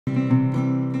Ego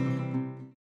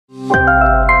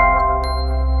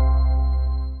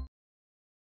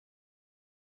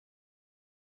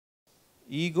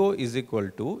is equal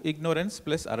to ignorance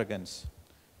plus arrogance.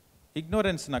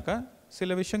 Ignorance naka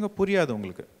சில விஷயங்கள் புரியாது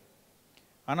உங்களுக்கு.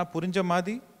 ஆனால் புரிஞ்ச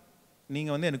மாதிரி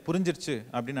நீங்கள் வந்து எனக்கு புரிஞ்சிருச்சு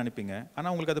அப்படின்னு நினைப்பீங்க.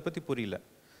 ஆனால் உங்களுக்கு அதை பற்றி புரியல.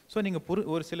 ஸோ நீங்கள்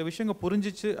ஒரு சில விஷயங்கள்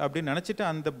புரிஞ்சிச்சு அப்படின்னு நினச்சிட்டு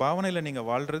அந்த பாவனையில் நீங்கள்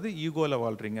வாழ்கிறது ஈகோவில்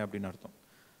வாழ்கிறீங்க அப்படின்னு அர்த்தம்.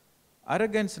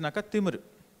 அரகன்ஸ்னாக்கா திமிரு.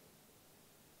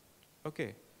 ஓகே,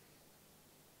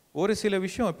 ஒரு சில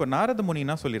விஷயம் இப்போ நாரத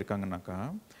முனினா சொல்லியிருக்காங்கனாக்கா,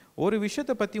 ஒரு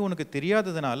விஷயத்தை பற்றி உனக்கு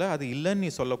தெரியாததுனால அது இல்லைன்னு நீ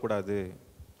சொல்லக்கூடாது.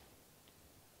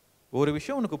 ஒரு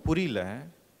விஷயம் உனக்கு புரியல,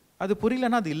 அது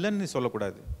புரியலன்னா அது இல்லைன்னு நீ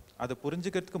சொல்லக்கூடாது. அதை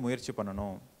புரிஞ்சுக்கிறதுக்கு முயற்சி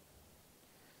பண்ணணும்.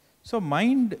 So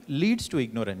mind leads to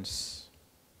ignorance.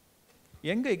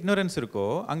 எங்கே இக்னோரன்ஸ் இருக்கோ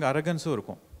அங்கே அரகன்ஸும்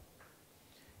இருக்கும்.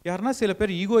 யாருன்னா சில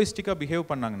பேர் ஈகோயிஸ்டிக்காக பிஹேவ்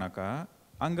பண்ணாங்கனாக்கா,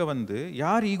 அங்கே வந்து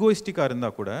யார் ஈகோயிஸ்டிக்காக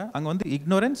இருந்தால் கூட அங்கே வந்து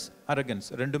இக்னோரன்ஸ் அரகன்ஸ்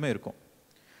ரெண்டுமே இருக்கும்.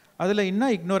 அதில் என்ன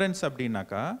இக்னோரன்ஸ்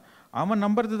அப்படின்னாக்கா, அவன்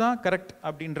நம்புறது தான் கரெக்ட்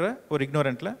அப்படின்ற ஒரு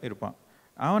இக்னோரண்ட்டில் இருப்பான்.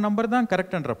 அவன் நம்பர் தான்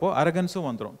கரெக்டுன்றப்போ அரகன்ஸும்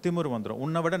வந்துடும், திமிரு வந்துடும்.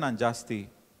 உன்னை விட நான் ஜாஸ்தி,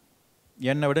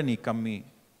 என்னை விட நீ கம்மி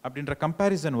அப்படின்ற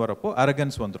கம்பேரிசன் வரப்போ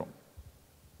அரகன்ஸ் வந்துடும்.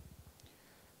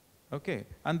 ஓகே,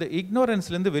 அந்த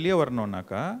இக்னோரன்ஸ்லேருந்து வெளியே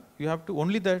வரணும்னாக்கா you have to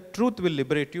only the truth will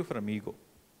liberate you from ego.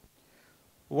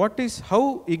 What is how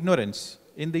ignorance?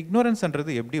 இந்த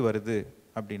இக்னோரன்ஸ்ன்றது எப்படி வருது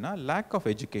அப்படின்னா, lack of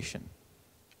education,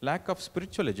 lack of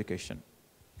spiritual education.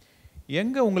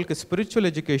 எங்கே உங்களுக்கு ஸ்பிரிச்சுவல்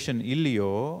எஜுகேஷன்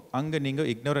இல்லையோ அங்கே நீங்கள்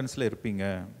இக்னோரன்ஸில் இருப்பீங்க.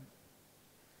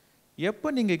 எப்போ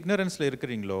நீங்கள் இக்னோரன்ஸில்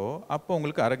இருக்கிறீங்களோ அப்போ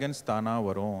உங்களுக்கு அரகன்ஸ் தானாக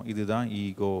வரும். இதுதான்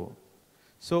ego.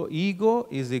 So ego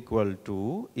is equal to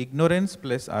ignorance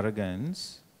plus arrogance,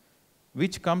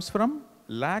 which comes from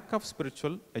lack of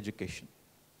spiritual education.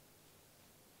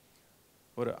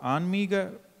 ஒரு ஆன்மீக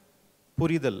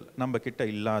புரிதல் நம்ம கிட்ட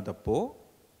இல்லாதப்போ,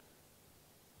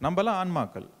 நம்மளாம்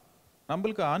ஆன்மாக்கள்,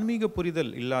 நம்மளுக்கு ஆன்மீக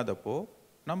புரிதல் இல்லாதப்போ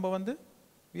நம்ம வந்து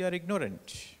we are ignorant.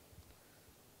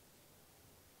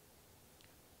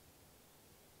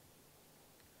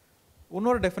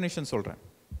 இன்னொரு டெஃபினேஷன் சொல்கிறேன்.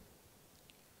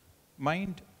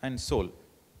 Mind and soul.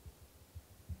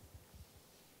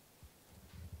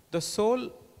 The soul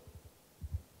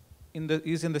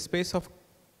is in the space of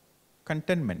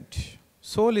contentment.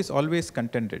 Soul is always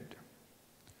contented.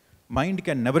 Mind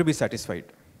can never be satisfied.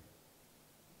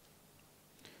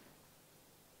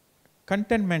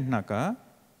 கண்டென்ட்மெண்ட்னாக்கா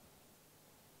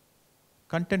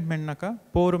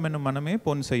போரும் என்னும் மனமே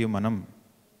பொன் செய்யும் மனம்.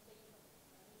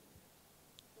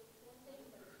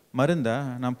 மருந்தா?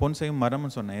 நான் பொன் செய்யும்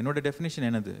மரம்னு சொன்னேன். என்னோட டெஃபினிஷன்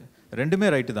என்னது? ரெண்டுமே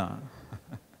ரைட்டு தான்.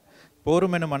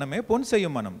 போரும் என்னும் மனமே பொன்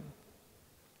செய்யும் மனம்.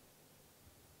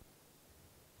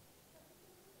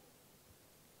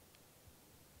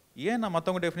 ஏன் நான்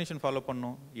மற்றவங்க டெஃபினிஷன் ஃபாலோ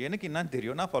பண்ணணும்? எனக்கு என்னன்னு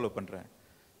தெரியும், நான் ஃபாலோ பண்ணுறேன்.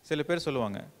 சில பேர்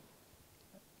சொல்லுவாங்க,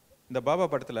 இந்த பாபா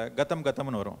படத்தில் கத்தம்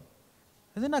கத்தம்னு வரும்,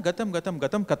 அது என்ன கத்தம் கத்தம்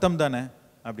கத்தம் கத்தம் தானே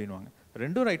அப்படின்வாங்க.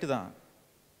 ரெண்டும் ரைட்டு தான்.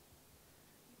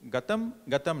 கத்தம்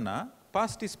கத்தம்னா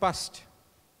past is past,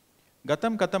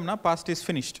 கத்தம் கத்தம்னா past is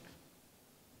finished.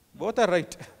 Both are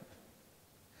right.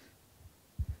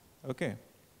 Okay,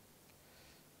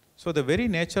 so the very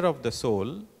nature of the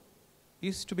soul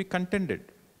is to be contented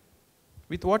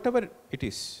with whatever it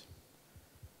is.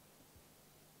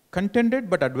 Contented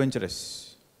but adventurous.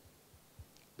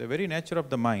 The very nature of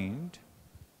the mind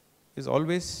is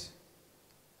always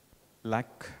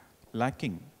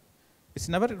lacking. It's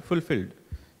never fulfilled.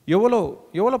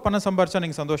 எவ்வளோ பணம் சம்பாரிச்சா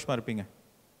நீங்கள் சந்தோஷமாக இருப்பீங்க?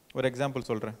 ஒரு example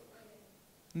சொல்கிறேன்.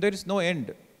 There is no end.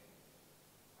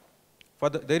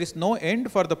 There is no end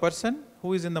for the person who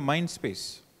is in the mind space.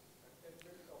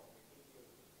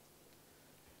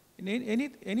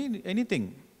 Anything.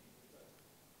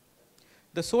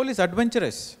 The soul is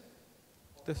adventurous.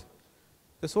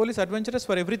 The soul is adventurous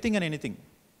for everything and anything.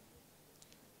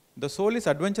 The soul is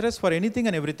adventurous for anything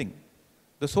and everything.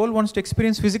 The soul wants to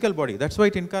experience physical body. That's why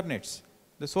it incarnates.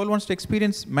 The soul wants to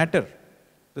experience matter.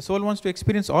 The soul wants to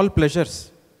experience all pleasures.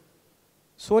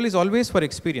 Soul is always for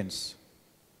experience.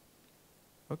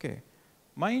 Okay.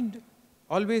 Mind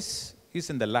always is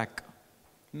in the lack.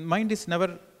 Mind is never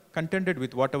contented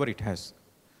with whatever it has.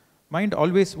 Mind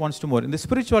always wants to more. இந்த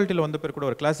ஸ்பிரிச்சுவாலிட்டியில் வந்த பேர் கூட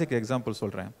ஒரு classic example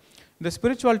சொல்கிறேன். இந்த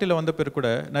ஸ்பிரிச்சுவாலிட்டியில் வந்த பேர் கூட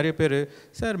நிறைய பேர்,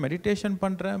 சார் மெடிடேஷன்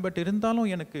பண்ணுறேன், பட் இருந்தாலும்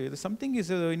எனக்கு இது சம்திங்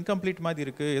இஸ் இன்கம்ப்ளீட் மாதிரி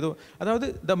இருக்குது ஏதோ. அதாவது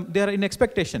they are in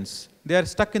expectations, they are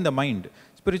stuck in the mind.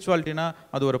 ஸ்பிரிச்சுவாலிட்டினா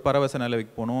அது ஒரு பரவச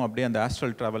நிலைக்கு போகணும், அப்படியே அந்த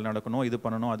ஆஸ்ட்ரல் ட்ராவல் நடக்கணும், இது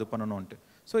பண்ணணும் அது பண்ணணும்ன்ட்டு.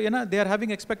 ஸோ ஏன்னா they are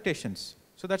having expectations.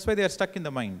 So that's why they are stuck in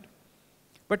the mind.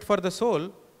 But for the soul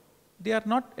they are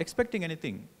not expecting any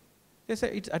thing.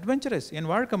 It's adventurous. என்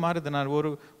வாழ்க்கை மாறுது. நான்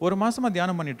ஒரு மாதமாக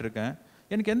தியானம் பண்ணிகிட்ருக்கேன்,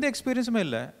 எனக்கு எந்த எக்ஸ்பீரியன்ஸுமே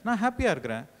இல்லை, நான் ஹாப்பியாக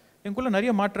இருக்கிறேன், எனக்குள்ளே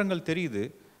நிறைய மாற்றங்கள் தெரியுது.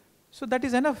 So that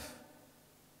is enough.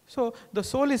 So the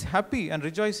soul is happy and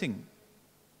rejoicing,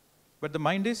 but the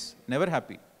mind is never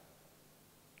happy.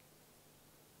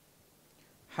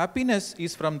 Happiness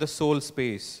is from the soul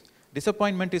space.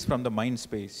 Disappointment is from the mind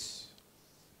space.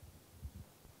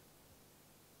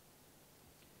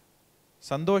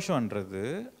 சந்தோஷம்ன்றது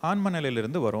ஆன்ம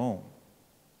நிலையிலிருந்து வரும்.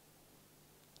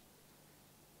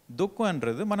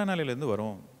 துக்கம்ன்றது மனநிலையிலிருந்து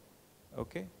வரும்.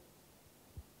 ஓகே,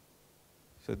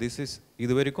 ஸோ திஸ் இஸ்,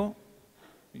 இது வரைக்கும்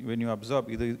when you absorb,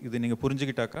 இது நீங்கள்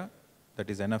புரிஞ்சுக்கிட்டாக்கா that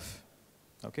is enough.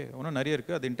 Okay, இன்னும் நிறைய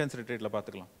இருக்குது, அது இன்டென்ஸ் ரிட்ரீட்டில்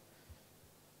பார்த்துக்கலாம்.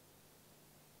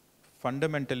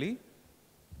 ஃபண்டமெண்டலி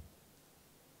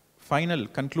ஃபைனல்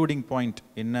கன்க்ளூடிங் பாயிண்ட்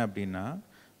என்ன அப்படின்னா,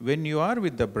 when you are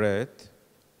with the breath,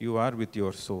 you are with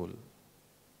your soul.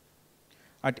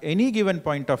 At any given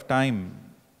point of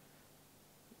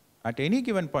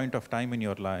time, in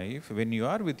your life, when you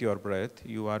are with your breath,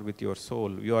 you are with your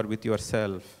soul, you are with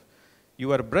yourself.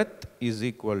 Your breath is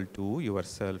equal to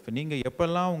yourself. நீங்கள்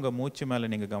எப்பெல்லாம் உங்கள் மூச்சு மேலே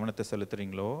நீங்கள் கவனத்தை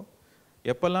செலுத்துறீங்களோ,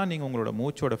 எப்பெல்லாம் நீங்கள் உங்களோட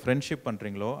மூச்சோட ஃப்ரெண்ட்ஷிப்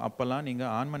பண்ணுறீங்களோ, அப்போல்லாம்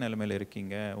நீங்கள் ஆன்ம நிலைமையில்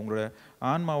இருக்கீங்க. உங்களோட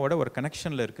ஆன்மாவோட ஒரு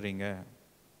கனெக்ஷனில் இருக்கிறீங்க.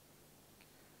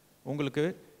 உங்களுக்கு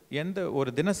எந்த ஒரு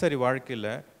தினசரி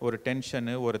வாழ்க்கையில் ஒரு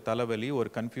டென்ஷனு, ஒரு தலைவலி, ஒரு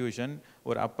கன்ஃபியூஷன்,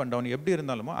 ஒரு அப் அண்ட் டவுன் எப்படி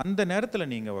இருந்தாலுமோ, அந்த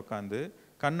நேரத்தில் நீங்கள் உட்காந்து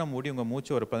கண்ணை மூடி உங்கள்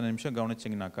மூச்சு ஒரு 15 நிமிஷம்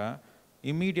கவனிச்சிங்கனாக்கா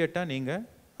இம்மீடியட்டாக நீங்கள்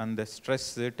அந்த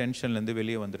ஸ்ட்ரெஸ்ஸு, டென்ஷன்லேருந்து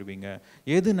வெளியே வந்துடுவீங்க.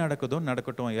 எது நடக்குதோ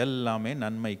நடக்கட்டும், எல்லாமே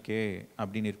நன்மைக்கே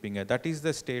அப்படின்னு இருப்பீங்க. That is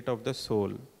the state of the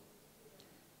soul.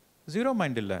 Zero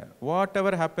mind இல்லை. What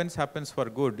ever happens happens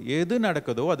for good. எது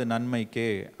நடக்குதோ அது நன்மைக்கே,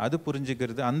 அது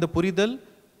புரிஞ்சுக்கிறது, அந்த புரிதல்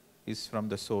இஸ்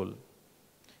ஃப்ரம் த சோல்.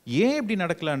 ஏன் இப்படி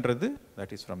நடக்கலான்றது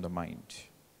that is from the mind.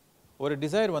 ஒரு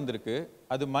டிசைர் வந்திருக்கு,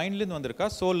 அது மைண்ட்லேருந்து வந்திருக்கா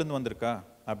சோல்லேருந்து வந்திருக்கா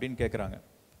அப்படின்னு கேட்குறாங்க.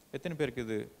 எத்தனை பேருக்கு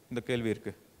இது இந்த கேள்வி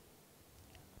இருக்குது?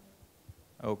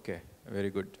 Okay, very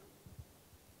good.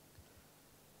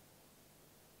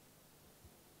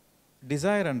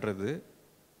 டிசைர்ன்றது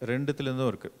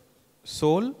ரெண்டுத்துலேருந்தும் இருக்குது.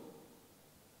 Soul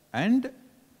and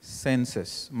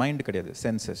census. மைண்ட் கிடையாது,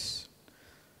 சென்சஸ்.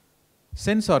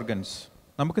 சென்ஸ் ஆர்கன்ஸ்,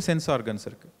 நமக்கு சென்ஸ் ஆர்கன்ஸ்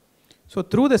இருக்குது. So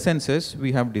through the census we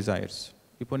have desires.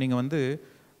 இப்போ நீங்கள்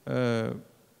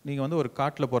வந்து ஒரு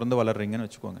காட்டில் பிறந்து வளர்றீங்கன்னு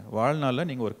வச்சுக்கோங்க. வாழ்நாளில்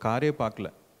நீங்கள் ஒரு காரே பார்க்கல,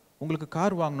 உங்களுக்கு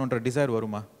கார் வாங்கணுன்ற டிசைர்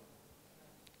வருமா?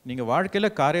 நீங்கள் வாழ்க்கையில்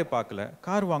காரே பார்க்கல,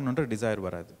 கார் வாங்கணுன்ற டிசைர்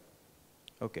வராது.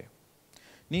 ஓகே,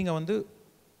 நீங்கள்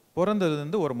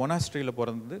பிறந்ததுலேருந்து ஒரு மொனாஸ்ட்ரியில்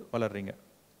பிறந்து வளர்றீங்க.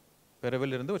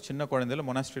 பிறவிலிருந்து ஒரு சின்ன குழந்தையில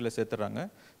மொனாஸ்ட்ரியில் சேர்த்துறாங்க.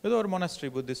 ஏதோ ஒரு மொனாஸ்ட்ரி,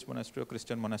 புத்திஸ்ட் மொனாஸ்ட்ரியோ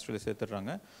கிறிஸ்டியன் மொனாஸ்ட்ரியில்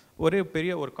சேர்த்துறாங்க. ஒரே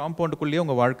பெரிய ஒரு காம்பவுண்டுக்குள்ளேயே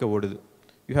உங்கள் வாழ்க்கை ஓடுது.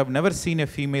 You have never seen a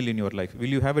female in your life.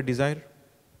 Will you have a desire?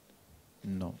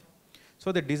 No. So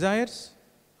the desires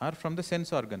are from the sense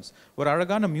organs. ஒரு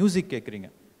அழகான மியூசிக் கேட்குறீங்க.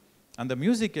 அந்த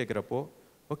மியூசிக் கேட்குறப்போ,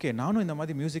 ஓகே நானும் இந்த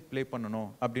மாதிரி மியூசிக் ப்ளே பண்ணணும்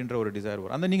அப்படின்ற ஒரு டிசைர்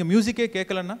வரும். அந்த நீங்கள் மியூசிக்கே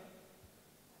கேட்கலன்னா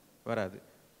வராது.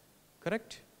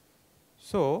 Correct?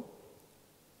 So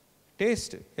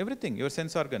taste, every thing, your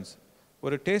sense organs.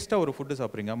 ஒரு டேஸ்ட்டாக ஒரு ஃபுட்டு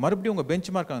சாப்பிட்றீங்க, மறுபடியும் உங்கள்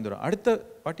பெஞ்ச் மார்க் வந்துடும். அடுத்த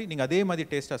வாட்டி நீங்கள் அதே மாதிரி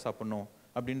டேஸ்ட்டாக சாப்பிட்ணும்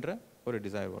அப்படின்ற ஒரு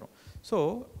டிசைர் வரும். So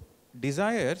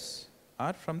desires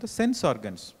R from the sense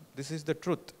organs. This is the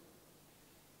truth.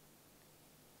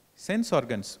 Sense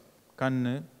organs,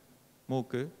 கண்ணு,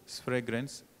 மூக்கு,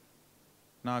 ஃப்ரேக்ரன்ஸ்,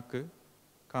 நாக்கு,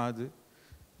 காது.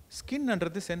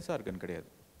 ஸ்கின்ன்றது சென்ஸ் ஆர்கன் கிடையாது.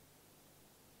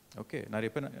 ஓகே,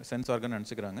 நிறைய பேர் சென்ஸ் ஆர்கன்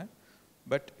நினச்சிக்கிறாங்க,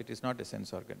 but it is not a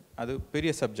sense organ. அது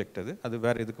பெரிய சப்ஜெக்ட், அது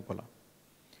வேறு எதுக்கு போகலாம்.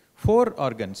 4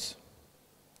 ஆர்கன்ஸ்.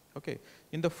 ஓகே,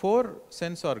 இந்த 4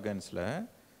 sense ஆர்கன்ஸில்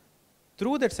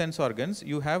through that sense organs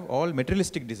you have all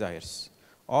materialistic desires.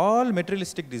 All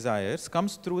materialistic desires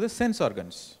comes through the sense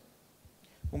organs.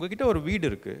 உங்ககிட்ட ஒரு வீடு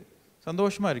இருக்குது,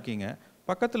 சந்தோஷமாக இருக்கீங்க,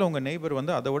 பக்கத்தில் உங்கள் நெய்பர்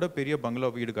அதை விட பெரிய பங்களா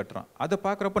வீடு கட்டுறான். அதை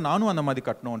பார்க்குறப்ப நானும் அந்த மாதிரி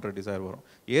கட்டணுன்ற டிசைர் வரும்.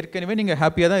 ஏற்கனவே நீங்கள்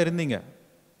ஹாப்பியாக தான் இருந்தீங்க,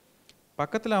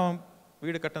 பக்கத்தில் அவன்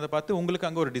வீடு கட்டினதை பார்த்து உங்களுக்கு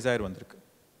அங்கே ஒரு டிசைர் வந்திருக்கு.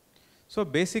 ஸோ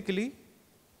பேசிக்கலி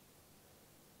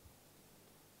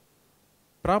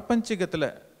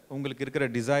பிராபஞ்சிகத்தில் உங்களுக்கு இருக்கிற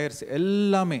டிசைர்ஸ்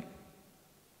எல்லாமே,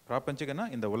 பிராபஞ்சிகனா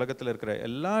இந்த உலகத்தில் இருக்கிற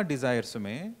எல்லா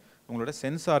டிசைர்ஸுமே உங்களோட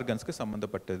சென்ஸ் ஆர்கன்ஸ்க்கு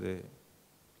சம்மந்தப்பட்டது.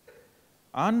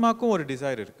 ஆன்மாக்கும் ஒரு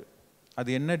டிசைர் இருக்குது. அது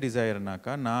என்ன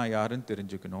டிசைர்னாக்கா, நான் யாருன்னு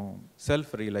தெரிஞ்சுக்கணும்,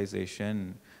 செல்ஃப் ரியலைசேஷன்.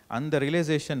 அந்த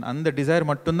ரியலைசேஷன், அந்த டிசைர்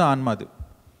மட்டும்தான் ஆன்மாது.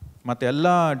 மற்ற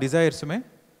எல்லா டிசைர்ஸுமே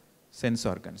சென்ஸ்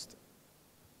ஆர்கன்ஸ்.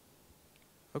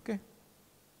 ஓகே,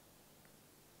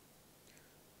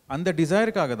 அந்த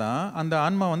டிசைருக்காக தான் அந்த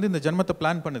ஆன்மா இந்த ஜென்மத்தை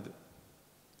பிளான் பண்ணுது.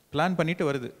 பிளான் பண்ணிட்டு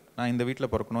வருது. நான் இந்த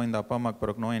வீட்டில் பிறக்கணும், இந்த அப்பா அம்மாவுக்கு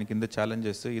பிறக்கணும், எனக்கு இந்த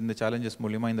சேலஞ்சஸ்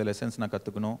மூலிமா இந்த லெசன்ஸ் நான்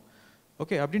கற்றுக்கணும்.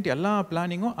 ஓகே, அப்படின்ட்டு எல்லா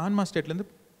பிளானிங்கும் ஆன்மா ஸ்டேட்லேருந்து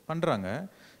பண்ணுறாங்க.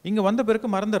 இங்கே வந்த பிறகு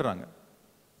மறந்துடுறாங்க.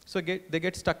 So they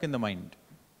get stuck in the mind.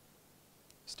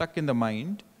 Stuck in the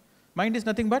mind. Mind is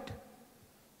nothing but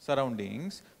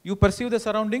surroundings, you perceive the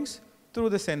surroundings through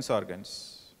the sense organs.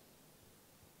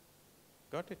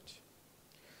 Got it?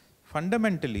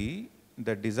 Fundamentally,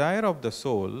 the desire of the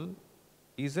soul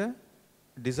is a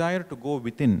desire to go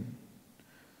within.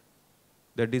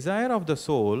 The desire of the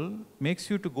soul makes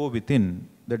you to go within.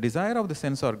 The desire of the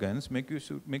sense organs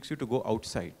makes you to go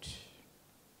outside.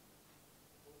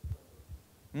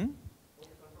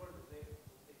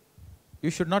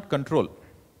 You should not control.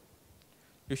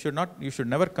 You should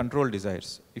never control desires.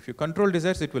 If you control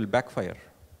desires, it will backfire.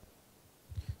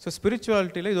 So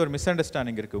spirituality la idu or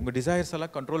misunderstanding irukku. Unga desires alla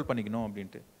control panikano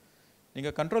abindru.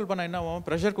 Neenga control panna enna avum?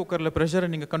 Pressure cooker la pressure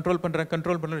neenga control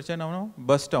pannirucha enna avum?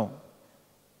 Burst avum.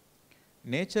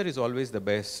 Nature is always the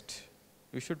best.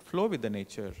 You should flow with the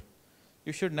nature.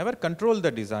 You should never control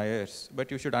the desires, but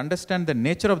you should understand the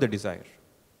nature of the desire.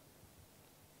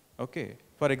 Okay.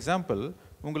 For example,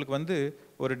 உங்களுக்கு வந்து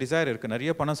ஒரு desire இருக்கு,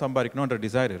 நிறைய பணம் சம்பாதிக்கணும்ன்ற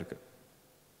desire இருக்கு.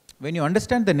 When you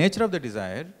understand the nature of the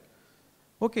desire,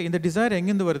 okay, இந்த desire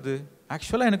எங்கிருந்து வருது?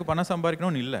 ஆக்சுவலா எனக்கு பணம்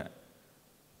சம்பாதிக்கணும்னு இல்லை,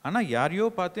 ஆனால் யாரையோ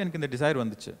பார்த்து எனக்கு இந்த desire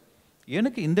வந்துச்சு.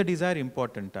 எனக்கு இந்த desire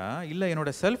இம்பார்ட்டண்ட்டா இல்லை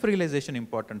என்னோட செல்ஃப் ரியலைசேஷன்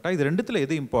இம்பார்ட்டண்ட்டா? இது ரெண்டுத்தில்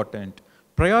எது இம்பார்ட்டண்ட்?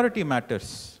 Priority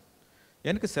matters.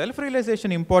 எனக்கு self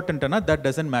realisation இம்பார்ட்டண்ட்னா that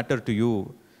doesn't matter to you.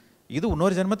 இது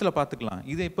இன்னொரு ஜென்மத்தில் பார்த்துக்கலாம்.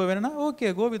 இது இப்போ வேணும்னா okay,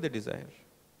 go with the desire.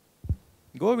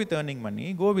 Go with earning money,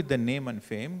 go with the name and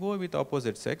fame, go with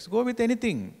opposite sex, go with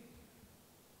anything.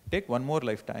 Take one more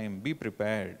lifetime, be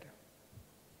prepared.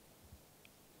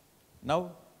 Now,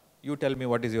 you tell me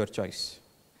what is your choice.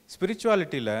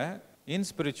 Spirituality la, in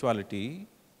spirituality,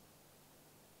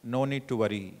 no need to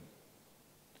worry.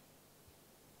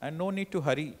 And no need to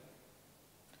hurry.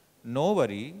 No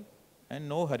worry and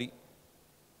no hurry.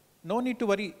 No need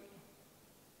to worry.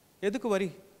 எதுக்கு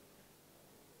worry?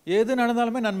 எது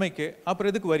நடந்தாலுமே நன்மைக்கு, அப்புறம்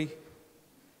எதுக்கு வரி?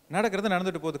 நடக்கிறது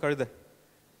நடந்துட்டு போகுது கழுத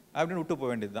அப்படின்னு விட்டு போக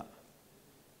வேண்டியது தான்.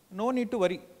 No need to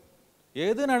worry.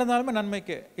 எது நடந்தாலுமே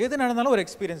நன்மைக்கு, எது நடந்தாலும் ஒரு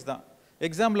எக்ஸ்பீரியன்ஸ் தான்.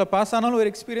 எக்ஸாமில் பாஸ் ஆனாலும்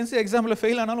ஒரு எக்ஸ்பீரியன்ஸ், எக்ஸாமில்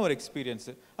ஃபெயில் ஆனாலும் ஒரு எக்ஸ்பீரியன்ஸ்.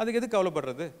 அதுக்கு எதுக்கு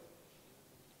கவலைப்படுறது?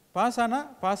 பாஸ்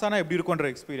ஆனால் எப்படி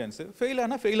இருக்குன்ற எக்ஸ்பீரியன்ஸு, ஃபெயில்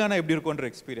ஆனால் எப்படி இருக்குன்ற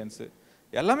எக்ஸ்பீரியன்ஸு.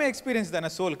 எல்லாமே எக்ஸ்பீரியன்ஸ்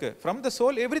தானே சோலுக்கு. From the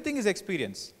soul every thing is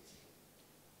experience.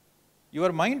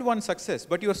 Your mind வான்ஸ் success,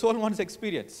 but your soul வான்ஸ்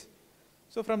experience.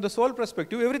 So from the soul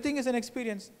perspective, everything is an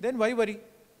experience. Then why worry?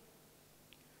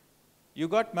 You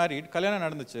got married, kalyanam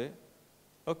nadந்துச்சு.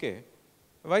 Okay.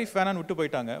 Wife வேணான்னு விட்டு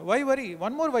போயிட்டாங்க. Why worry?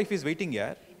 One more wife is waiting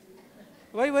here.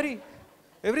 Why worry?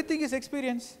 Everything is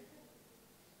experience.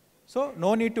 So no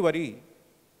need to worry.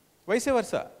 Vice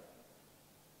versa.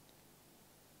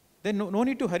 Then no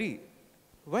need to hurry.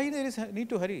 Why there is need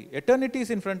to hurry? Eternity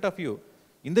is in front of you.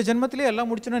 இந்த ஜென்மத்திலே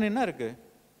எல்லாம் முடிச்சணும் என்ன இருக்கு?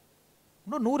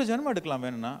 இன்னும் 100 ஜென்மம் எடுக்கலாம்,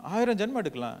 வேணும்னா 1000 ஜென்மம்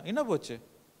எடுக்கலாம். என்ன போச்சு?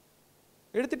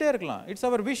 எடுத்துகிட்டே இருக்கலாம். It's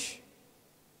our wish.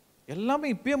 எல்லாமே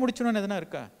இப்பயே முடிச்சணும்னு எதனா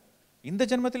இருக்கா? இந்த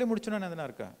ஜென்மத்திலே முடிச்சணும்னு எதனா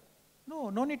இருக்கா?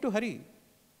 No need to Hari.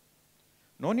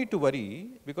 No need to worry,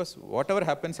 because what ever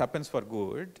happens for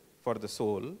good, for the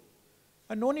soul.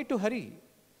 And no need to hurry,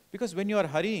 because when you are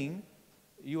hurrying,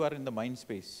 you are in the mind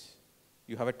space.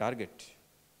 You have a target.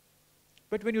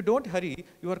 But when you don't hurry,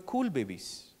 you are cool babies.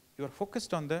 You are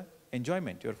focused on the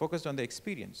enjoyment, you are focused on the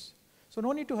experience. So no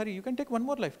need to hurry. You can take one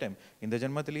more lifetime. இந்த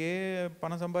ஜென்மத்திலேயே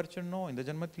பணம் சம்பாரிச்சிடணும், இந்த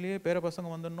ஜென்மத்திலேயே பேர பசங்க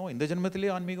வந்துடணும், இந்த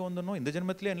ஜென்மத்திலேயே ஆன்மீகம் வந்துடணும், இந்த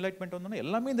ஜென்மத்திலேயே என்லைட்மெண்ட் வந்துடணும்,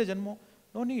 எல்லாமே இந்த ஜென்மம்.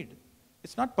 No need.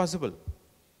 It's not possible.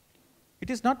 It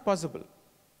is not possible.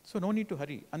 So no need to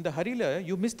hurry. And the hurry la,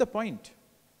 you miss the point.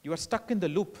 You are stuck in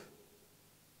the loop.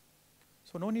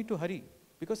 So no need to hurry,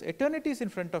 because eternity is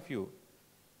in front of you.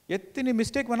 எத்தனை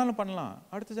mistake வேணாலும் பண்ணலாம்,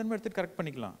 அடுத்த ஜென்மம் எடுத்துட்டு correct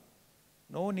பண்ணிக்கலாம்.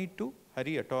 No need to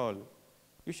hurry at all.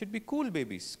 You should be cool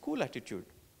babies, cool attitude.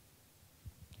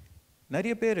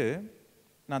 நிறைய பேர்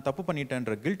நான் தப்பு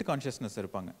பண்ணிட்டேன்ற கில்ட் கான்ஷியஸ்னஸ்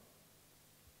இருப்பாங்க.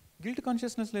 கில்ட்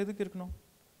கான்ஷியஸ்னஸில் எதுக்கு இருக்கணும்?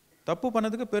 தப்பு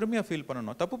பண்ணதுக்கு பெருமையாக ஃபீல்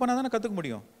பண்ணணும். தப்பு பண்ணால் தானே கற்றுக்க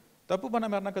முடியும். தப்பு பண்ண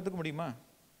மாதிரினா கற்றுக்க முடியுமா?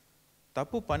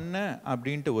 தப்பு பண்ண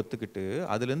அப்படின்ட்டு ஒத்துக்கிட்டு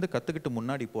அதுலேருந்து கற்றுக்கிட்டு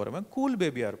முன்னாடி போகிறவன் கூல்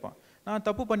பேபியாக இருப்பான். நான்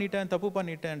தப்பு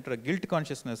பண்ணிட்டேன்ற கில்ட்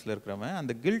கான்ஷியஸ்னஸில் இருக்கிறவன்,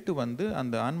 அந்த கில்ட்டு வந்து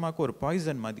அந்த ஆன்மாவுக்கு ஒரு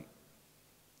பாய்சன் மாதிரி.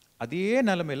 அதே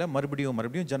நிலைமையில்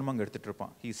மறுபடியும் ஜென்மங்க எடுத்துகிட்டு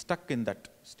இருப்பான். He stuck in that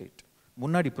state.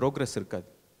 முன்னாடி ப்ரோக்ரஸ் இருக்காது.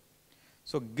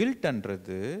 ஸோ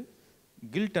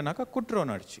கில்ட்னாக்கா குற்ற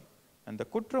உணர்ச்சி. அந்த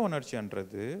குற்ற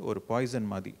உணர்ச்சின்றது ஒரு பாய்சன்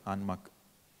மாதிரி ஆன்மாக்கு.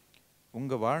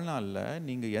 உங்கள் வாழ்நாளில்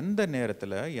நீங்கள் எந்த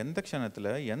நேரத்தில், எந்த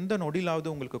க்ஷணத்தில், எந்த நொடியிலாவது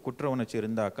உங்களுக்கு குற்ற உணர்ச்சி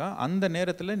இருந்தாக்கா அந்த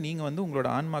நேரத்தில் நீங்கள் வந்து உங்களோட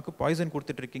ஆன்மாக்கு பாய்சன்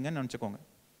கொடுத்துட்ருக்கீங்கன்னு நினச்சிக்கோங்க.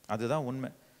 அதுதான்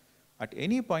உண்மை. At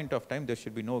any point of time there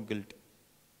should be no guilt.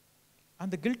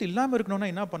 அந்த கில்ட் இல்லாமல் இருக்கணும்னா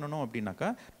என்ன பண்ணணும் அப்படின்னாக்கா,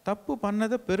 தப்பு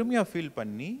பண்ணதை பெருமையாக ஃபீல்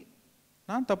பண்ணி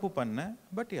நான் தப்பு பண்ணேன்,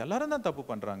 பட் எல்லாரும் தான் தப்பு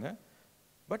பண்ணுறாங்க,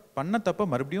 பட் பண்ண தப்பை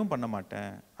மறுபடியும் பண்ண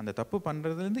மாட்டேன், அந்த தப்பு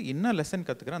பண்ணுறதுலேருந்து என்ன லெசன்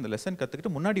கற்றுக்கிறேன், அந்த லெசன்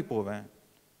கற்றுக்கிட்டு முன்னாடி போவேன்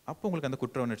அப்போ உங்களுக்கு அந்த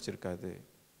குற்ற உணர்ச்சி இருக்காது.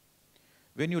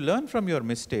 When you learn from your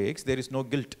mistakes, there is no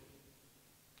guilt.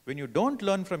 When you don't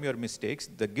learn from your mistakes,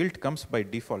 the guilt comes by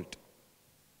default.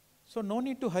 So no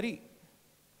need to hurry.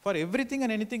 For everything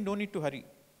and anything, no need to hurry.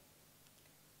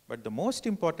 But the most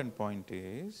important point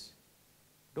is,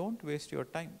 don't waste your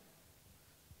time.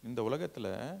 இந்த உலகத்தில்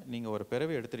நீங்கள் ஒரு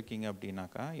பிறவை எடுத்திருக்கீங்க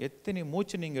அப்படின்னாக்கா எத்தனை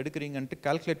மூச்சு நீங்கள் எடுக்கிறீங்கன்ட்டு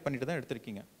calculate பண்ணிட்டு தான்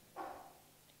எடுத்திருக்கீங்க.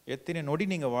 எத்தனை நொடி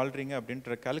நீங்கள் வாழ்கிறீங்க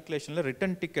அப்படின்ற கால்குலேஷனில்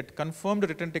ரிட்டன் டிக்கெட், கன்ஃபார்ம்டு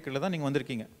ரிட்டன் டிக்கெட்டில் தான் நீங்கள்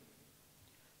வந்திருக்கீங்க.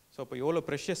 ஸோ அப்போ எவ்வளோ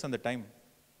ப்ரெஷியஸ் அந்த டைம்.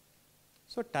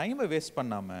 ஸோ டைமை வேஸ்ட்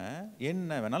பண்ணாமல்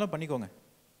என்ன வேணாலும் பண்ணிக்கோங்க.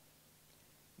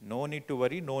 No need to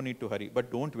worry, no need to Hari,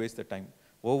 but don't waste the time.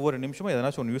 ஒவ்வொரு நிமிஷமும்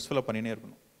எதனாச்சும் ஒன்று யூஸ்ஃபுல்லாக பண்ணினே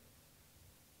இருக்கணும்.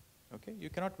 Okay, you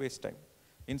cannot waste time.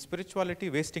 In spirituality,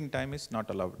 wasting time is not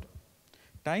allowed.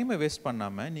 டைமை வேஸ்ட்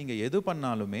பண்ணாமல் நீங்கள் எது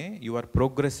பண்ணாலுமே you are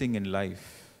progressing in life.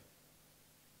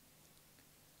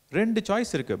 2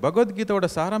 choice இருக்குது. பகவத்கீதையோட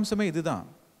சாராம்சமே இதுதான்.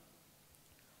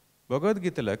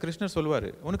 பகவத்கீதையில் கிருஷ்ணர் சொல்வார்,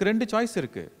 உனக்கு 2 சாய்ஸ்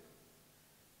இருக்குது.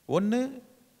 ஒன்று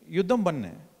யுத்தம்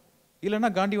பண்ணு,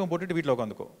 இல்லைன்னா காண்டிவம் போட்டுட்டு வீட்டில்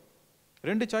உட்காந்துக்கோ.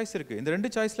 2 சாய்ஸ் இருக்குது. இந்த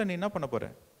 2 சாய்ஸில் நீ என்ன பண்ண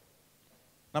போகிற?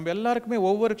 நம்ம எல்லாருக்குமே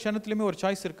ஒவ்வொரு க்ஷணத்துலையுமே ஒரு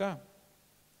சாய்ஸ் இருக்கா?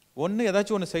 ஒன்று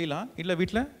ஏதாச்சும் ஒன்று செய்யலாம், இல்லை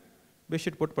வீட்டில்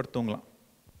பெட்ஷீட் போட்டு படுத்துவங்களாம்.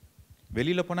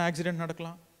 வெளியில் போனால் ஆக்சிடென்ட்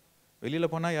நடக்கலாம், வெளியில்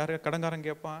போனால் யார் கடங்காரன்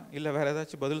கேட்பான், இல்லை வேறு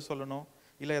ஏதாச்சும் பதில் சொல்லணும்,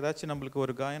 இல்லை ஏதாச்சும் நம்மளுக்கு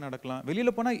ஒரு காயம் நடக்கலாம்.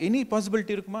 வெளியில் போனால் எனி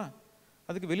பாசிபிலிட்டி இருக்குமா?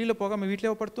 அதுக்கு வெளியில் போகாமல்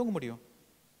வீட்டிலே படுத்து தூங்க முடியும்.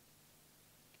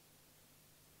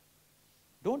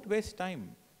 Don't waste time.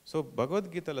 ஸோ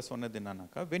பகவத்கீதையில் சொன்னது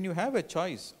என்னன்னாக்கா, when you have a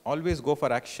choice, always go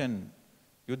for action.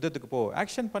 யுத்தத்துக்கு போ,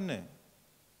 ஆக்ஷன் பண்ணு.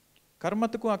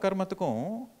 கர்மத்துக்கும் அகர்மத்துக்கும்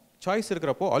சாய்ஸ்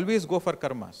இருக்கிறப்போ always go for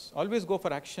karmas, always go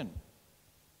for action.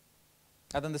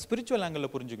 அது அந்த ஸ்பிரிச்சுவல்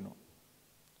ஆங்கிளில் புரிஞ்சுக்கணும்.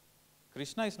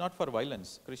 Krishna is not for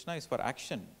violence, Krishna is for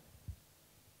action.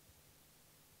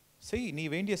 செய், நீ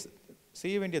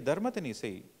செய்ய வேண்டிய தர்மத்தை நீ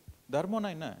செய்.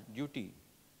 தர்மம்னா என்ன? Duty.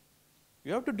 You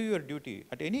have to two your duty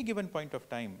at any given point of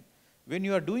time. When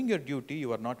you are doing your duty,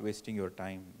 you are not wasting your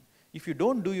time. If you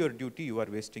don't do your duty, you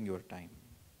are wasting your time.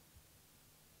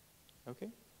 Okay?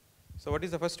 So what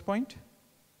is the first point?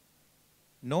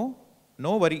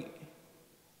 No worry.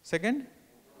 Second,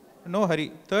 no hurry.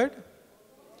 Third,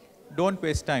 don't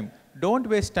waste time. Don't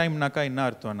waste time naka inna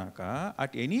artham naka,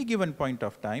 at any given point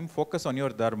of time, focus on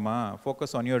your dharma,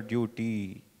 focus on your duty.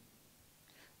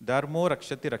 Dharmo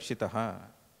rakshati rakshitaha.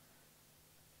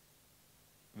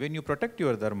 When you protect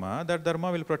your dharma, that dharma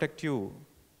will protect you.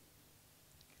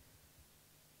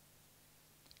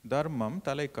 Dharmam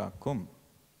talai kaakkum.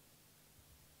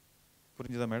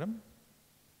 புரிஞ்சுதா madam?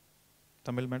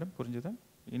 Tamil madam புரிஞ்சுதா?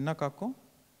 என்ன காக்கும்?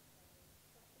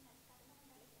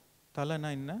 தலைனா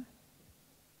என்ன?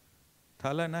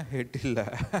 தலைனா head இல்லை.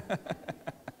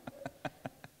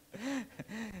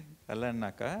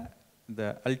 தலைனாக்கா the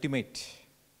ultimate.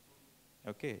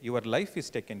 Okay, your life is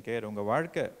taken care. உங்கள்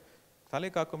வாழ்க்கை தலை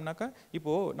காக்கும்னாக்கா,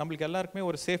 இப்போது நம்மளுக்கு எல்லாருக்குமே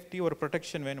ஒரு சேஃப்டி, ஒரு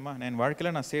ப்ரொடெக்ஷன் வேணுமா? என்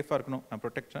வாழ்க்கையில் நான் சேஃபாக இருக்கணும், நான்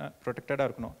ப்ரொடெக்டடாக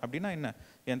இருக்கணும் அப்படின்னா என்ன?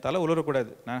 என் தலை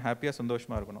உலரக்கூடாது, நான் ஹாப்பியாக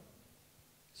சந்தோஷமாக இருக்கணும்.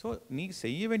 ஸோ நீ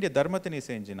செய்ய வேண்டிய தர்மத்தை நீ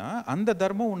செஞ்சினா அந்த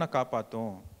தர்மம் உன்னை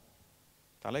காப்பாற்றும்.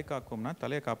 தலை காக்கும்னா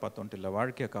தலையை காப்பாற்றோன்ட்டு இல்லை,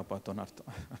 வாழ்க்கையை காப்பாற்றோன்னு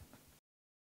அர்த்தம்.